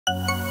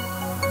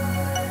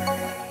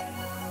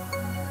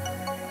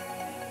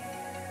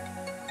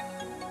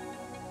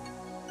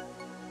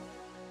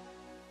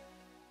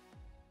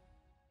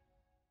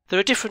There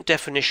are different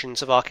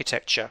definitions of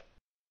architecture,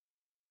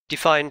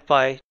 defined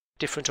by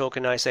different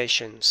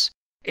organizations.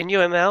 In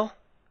UML,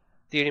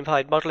 the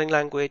Unified Modeling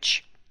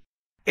Language,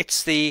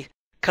 it's the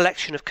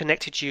collection of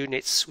connected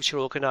units which are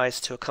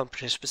organized to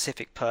accomplish a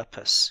specific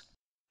purpose.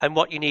 And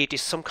what you need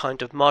is some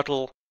kind of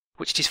model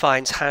which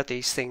defines how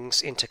these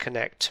things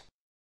interconnect.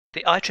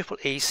 The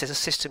IEEE says a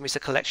system is a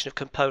collection of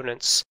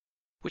components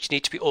which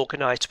need to be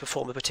organized to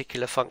perform a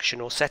particular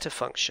function or set of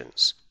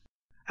functions.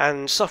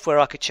 And software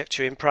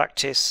architecture in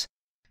practice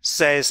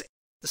says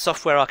the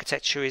software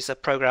architecture is the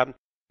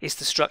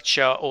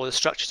structure, or the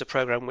structures of a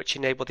program which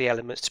enable the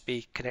elements to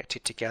be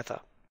connected together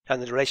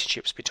and the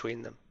relationships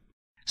between them.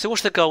 So what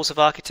are the goals of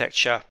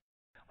architecture?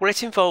 Well,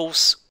 it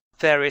involves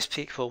various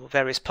people,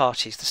 various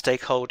parties, the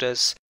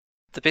stakeholders,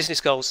 the business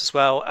goals as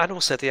well, and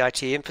also the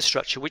IT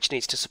infrastructure which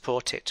needs to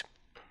support it.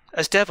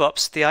 As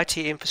DevOps, the IT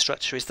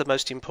infrastructure is the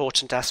most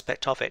important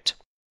aspect of it,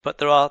 but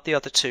there are the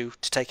other two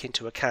to take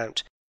into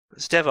account.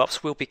 As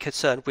DevOps, we'll be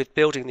concerned with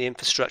building the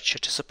infrastructure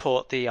to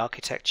support the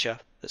architecture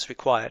that's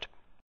required.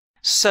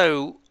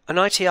 So, an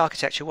IT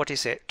architecture, what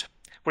is it?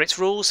 Well, it's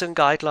rules and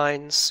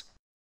guidelines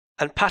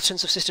and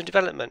patterns of system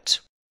development.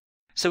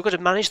 So we've got to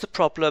manage the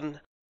problem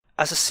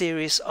as a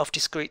series of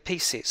discrete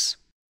pieces.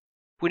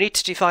 We need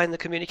to define the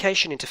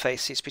communication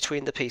interfaces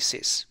between the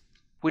pieces.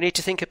 We need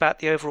to think about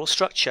the overall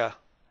structure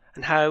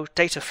and how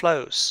data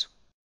flows.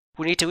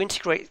 We need to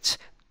integrate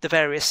the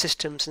various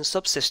systems and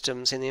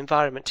subsystems in the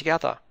environment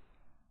together.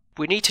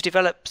 We need to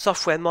develop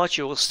software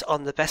modules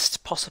on the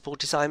best possible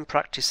design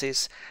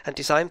practices and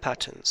design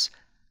patterns.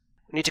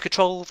 We need to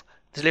control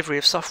the delivery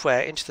of software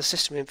into the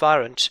system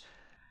environment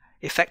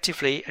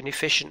effectively and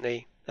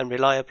efficiently and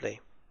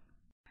reliably.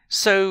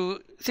 So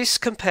this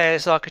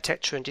compares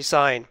architecture and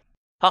design.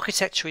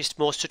 Architecture is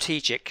more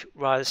strategic,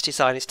 whereas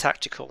design is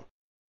tactical.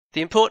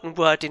 The important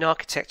word in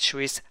architecture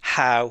is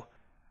how.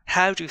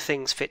 How do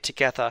things fit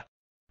together,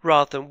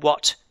 rather than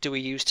what do we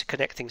use to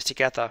connect things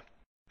together.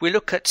 We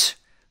look at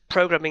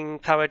programming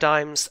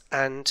paradigms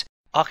and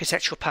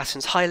architectural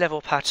patterns,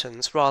 high-level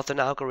patterns, rather than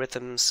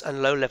algorithms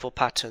and low-level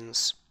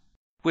patterns.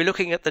 We're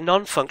looking at the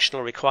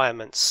non-functional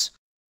requirements.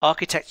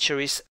 Architecture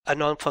is a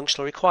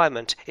non-functional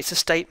requirement. It's a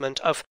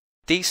statement of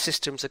these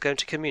systems are going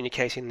to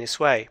communicate in this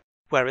way,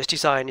 whereas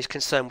design is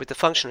concerned with the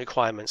functional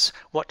requirements.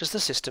 What does the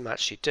system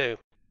actually do?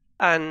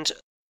 And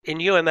in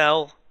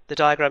UML, the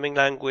diagramming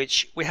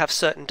language, we have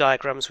certain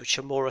diagrams which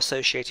are more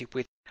associated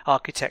with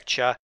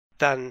architecture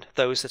than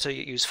those that are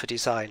used for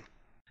design.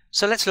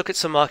 So let's look at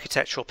some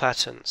architectural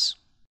patterns.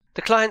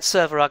 The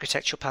client-server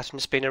architectural pattern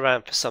has been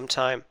around for some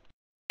time.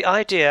 The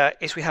idea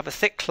is we have a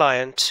thick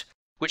client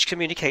which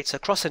communicates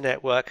across a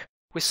network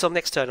with some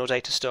external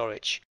data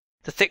storage.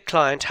 The thick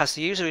client has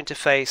the user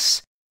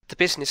interface, the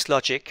business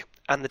logic,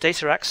 and the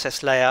data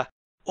access layer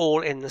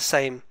all in the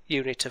same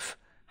unit of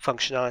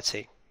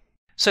functionality.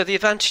 So the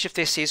advantage of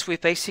this is we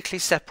basically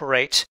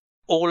separate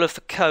all of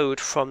the code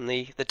from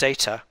the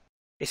data.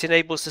 It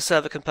enables the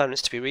server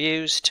components to be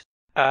reused.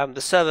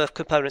 The server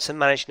components are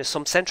managed in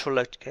some central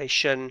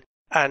location,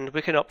 and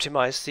we can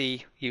optimize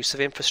the use of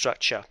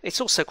infrastructure.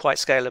 It's also quite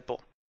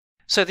scalable.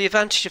 So the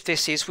advantage of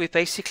this is we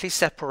basically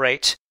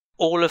separate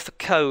all of the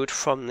code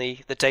from the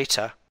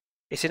data.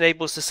 It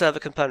enables the server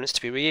components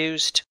to be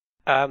reused.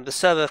 The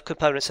server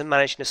components are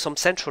managed in some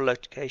central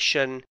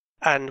location,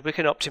 and we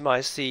can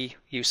optimize the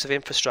use of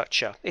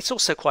infrastructure. It's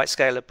also quite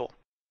scalable.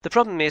 The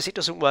problem is it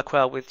doesn't work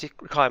well with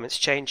requirements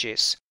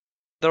changes.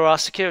 There are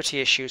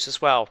security issues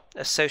as well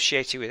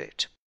associated with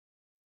it.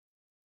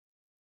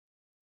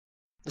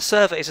 The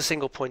server is a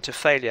single point of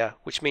failure,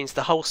 which means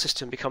the whole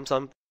system becomes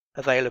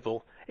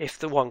unavailable if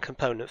the one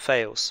component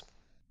fails.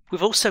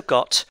 We've also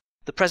got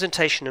the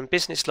presentation and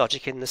business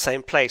logic in the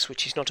same place,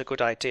 which is not a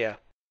good idea.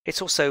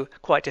 It's also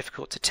quite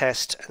difficult to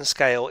test and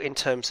scale in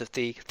terms of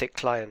the thick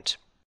client.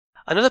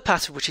 Another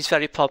pattern which is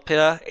very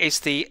popular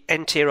is the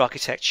n-tier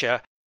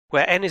architecture,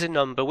 where n is a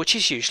number which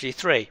is usually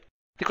 3.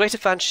 The great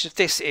advantage of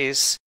this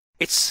is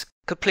it's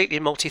completely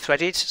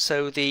multi-threaded,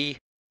 so the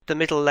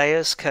middle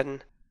layers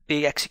can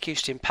be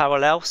executed in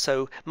parallel,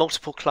 so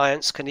multiple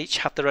clients can each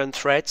have their own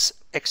threads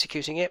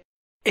executing it.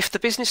 If the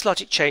business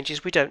logic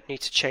changes, we don't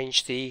need to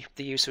change the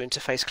user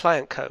interface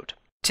client code.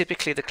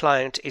 Typically the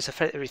client is a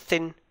very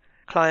thin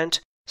client,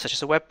 such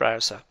as a web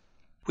browser.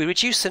 We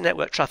reduce the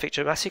network traffic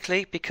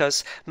dramatically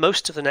because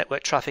most of the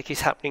network traffic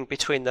is happening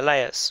between the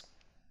layers.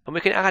 And we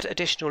can add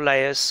additional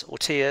layers or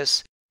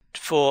tiers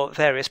for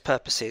various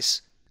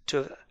purposes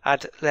to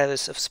add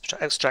layers of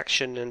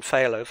abstraction and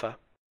failover.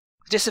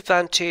 The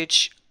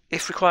disadvantage,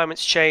 if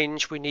requirements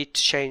change, we need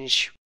to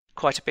change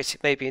quite a bit,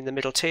 maybe in the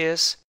middle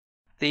tiers.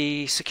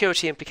 The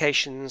security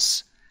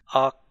implications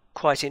are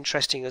quite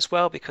interesting as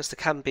well because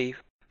there can be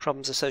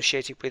problems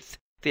associated with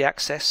the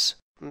access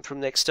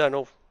from the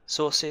external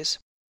sources.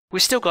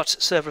 We've still got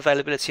server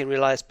availability and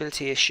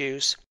reliability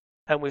issues,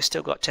 and we've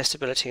still got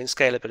testability and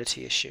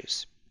scalability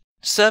issues.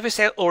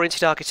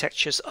 Service-oriented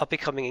architectures are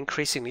becoming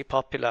increasingly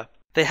popular.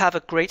 They have a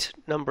great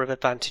number of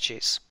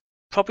advantages.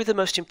 Probably the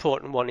most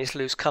important one is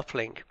loose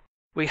coupling.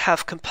 We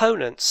have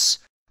components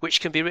which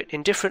can be written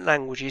in different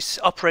languages,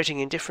 operating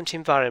in different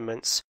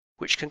environments,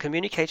 which can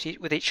communicate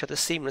with each other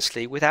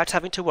seamlessly without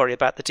having to worry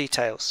about the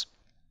details.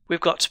 We've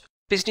got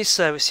business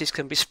services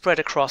can be spread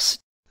across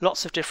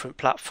lots of different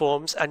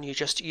platforms, and you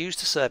just use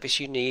the service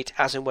you need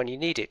as and when you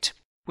need it.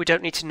 We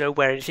don't need to know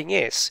where anything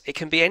is. It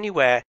can be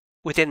anywhere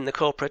within the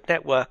corporate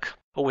network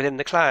or within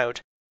the cloud,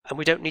 and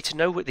we don't need to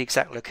know the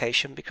exact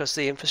location because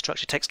the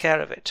infrastructure takes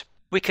care of it.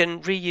 We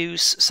can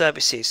reuse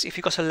services. If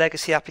you've got a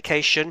legacy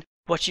application,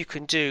 what you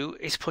can do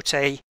is put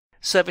a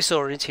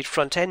service-oriented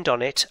front end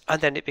on it,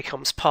 and then it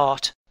becomes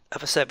part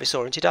of a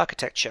service-oriented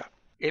architecture.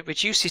 It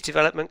reduces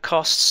development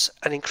costs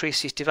and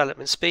increases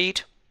development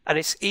speed, and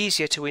it's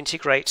easier to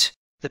integrate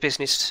the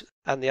business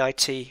and the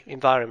IT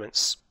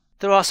environments.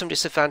 There are some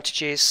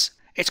disadvantages.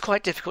 It's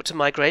quite difficult to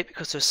migrate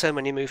because there's so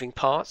many moving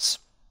parts.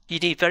 You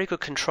need very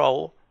good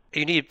control.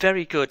 You need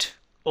very good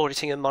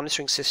auditing and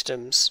monitoring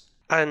systems.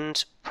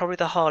 And probably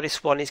the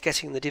hardest one is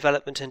getting the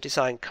development and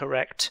design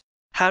correct.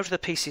 How do the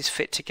pieces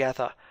fit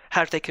together?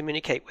 How do they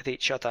communicate with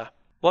each other?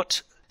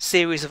 What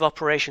series of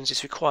operations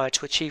is required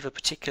to achieve a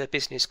particular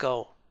business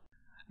goal?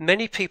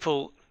 Many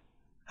people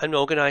and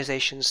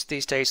organizations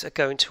these days are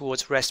going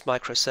towards REST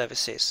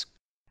microservices.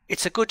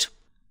 It's a good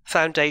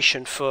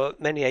foundation for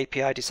many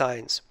API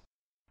designs.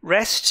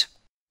 REST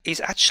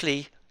is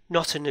actually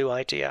not a new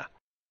idea.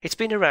 It's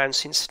been around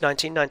since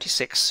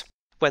 1996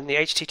 when the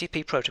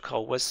HTTP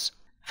protocol was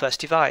first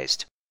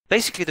devised.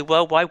 Basically, the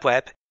World Wide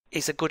Web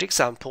is a good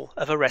example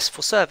of a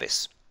RESTful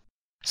service.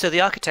 So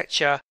the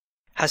architecture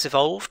has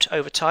evolved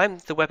over time.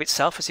 The web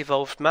itself has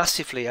evolved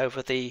massively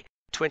over the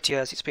 20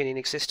 years it's been in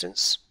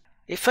existence.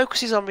 It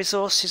focuses on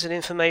resources and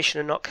information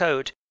and not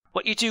code.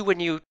 What you do when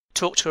you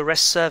talk to a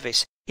REST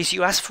service is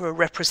you ask for a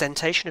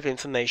representation of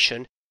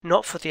information,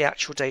 not for the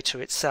actual data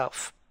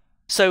itself.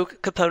 So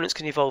components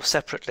can evolve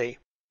separately.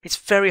 It's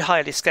very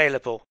highly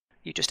scalable.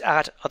 You just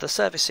add other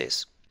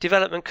services.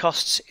 Development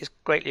costs is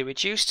greatly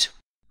reduced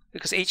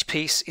because each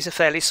piece is a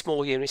fairly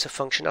small unit of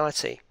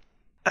functionality.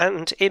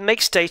 And it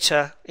makes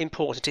data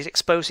important. It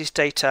exposes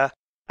data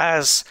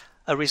as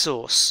a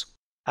resource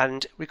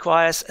and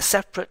requires a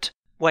separate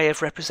way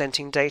of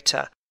representing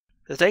data.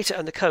 The data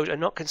and the code are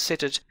not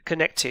considered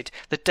connected.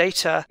 The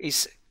data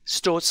is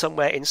stored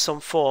somewhere in some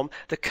form.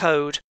 The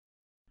code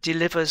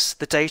delivers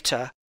the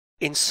data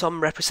in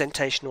some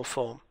representational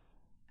form.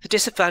 The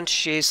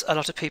disadvantage is a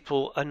lot of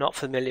people are not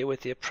familiar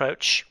with the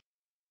approach,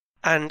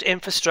 and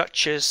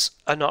infrastructures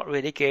are not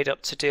really geared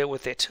up to deal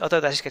with it, although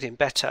that is getting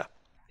better.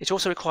 It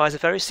also requires a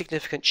very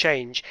significant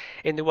change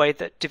in the way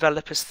that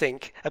developers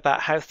think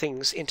about how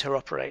things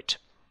interoperate.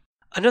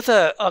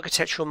 Another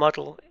architectural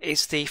model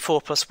is the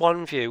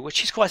 4+1 view,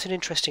 which is quite an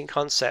interesting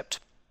concept.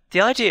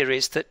 The idea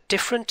is that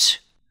different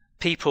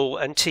people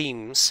and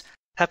teams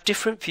have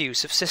different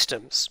views of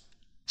systems.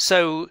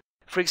 So,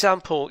 for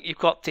example, you've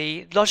got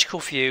the logical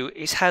view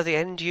is how the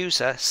end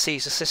user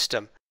sees a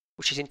system,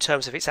 which is in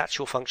terms of its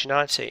actual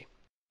functionality.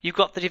 You've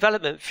got the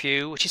development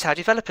view, which is how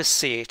developers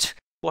see it.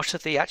 What are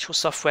the actual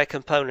software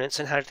components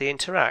and how do they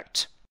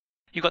interact?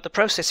 You've got the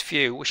process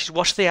view, which is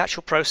what are the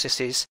actual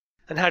processes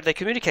and how do they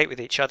communicate with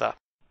each other?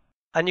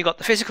 And you've got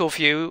the physical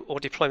view or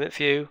deployment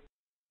view,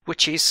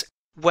 which is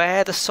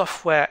where the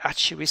software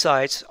actually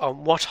resides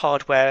on what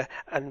hardware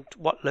and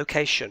what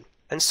location.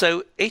 And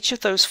so each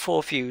of those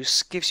four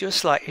views gives you a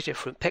slightly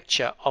different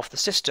picture of the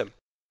system.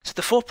 So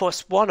the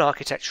 4+1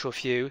 architectural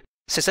view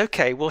says,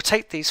 okay, we'll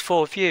take these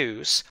four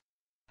views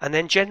and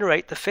then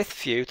generate the fifth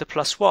view, the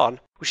 +1,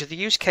 which are the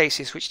use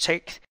cases which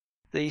take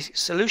the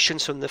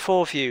solutions from the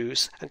four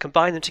views and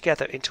combine them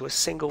together into a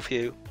single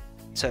view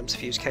in terms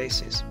of use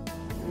cases.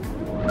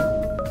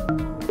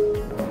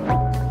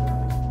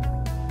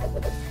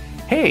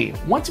 Hey,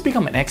 want to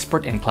become an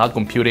expert in cloud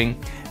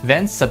computing?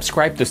 Then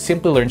subscribe to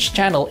Simplilearn's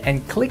channel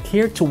and click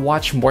here to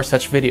watch more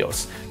such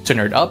videos. To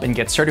nerd up and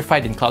get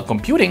certified in cloud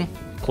computing,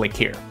 click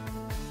here.